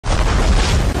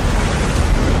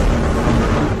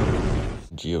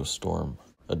Geostorm,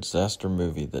 a disaster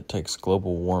movie that takes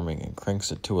global warming and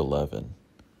cranks it to 11.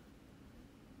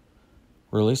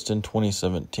 Released in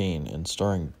 2017 and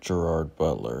starring Gerard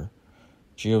Butler,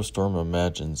 Geostorm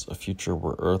imagines a future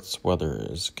where Earth's weather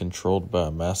is controlled by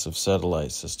a massive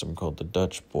satellite system called the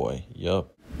Dutch Boy.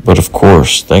 Yup. But of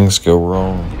course, things go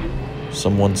wrong.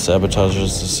 Someone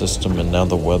sabotages the system and now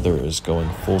the weather is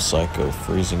going full psycho,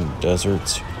 freezing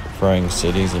deserts, frying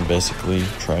cities, and basically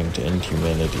trying to end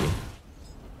humanity.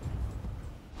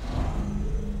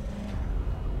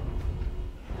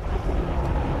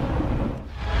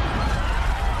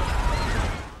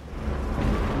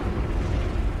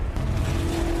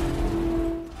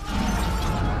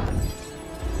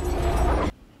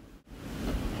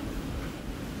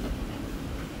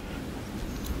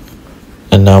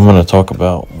 And now I'm going to talk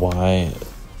about why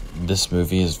this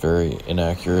movie is very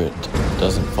inaccurate,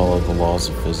 doesn't follow the laws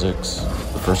of physics.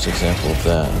 The first example of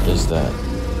that is that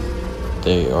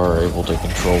they are able to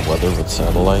control weather with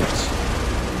satellites.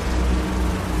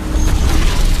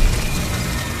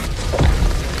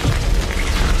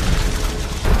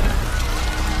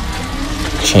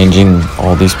 Changing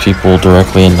all these people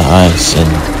directly into ice,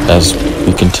 and as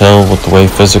we can tell with the way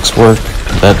physics work,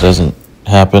 that doesn't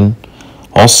happen.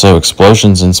 Also,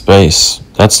 explosions in space,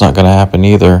 that's not going to happen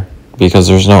either, because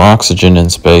there's no oxygen in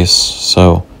space,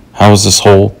 so how is this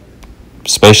whole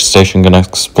space station going to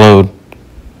explode?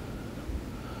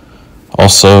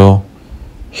 Also,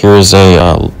 here's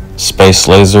a space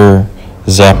laser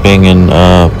zapping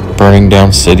and burning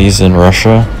down cities in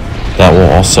Russia. That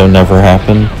will also never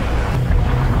happen.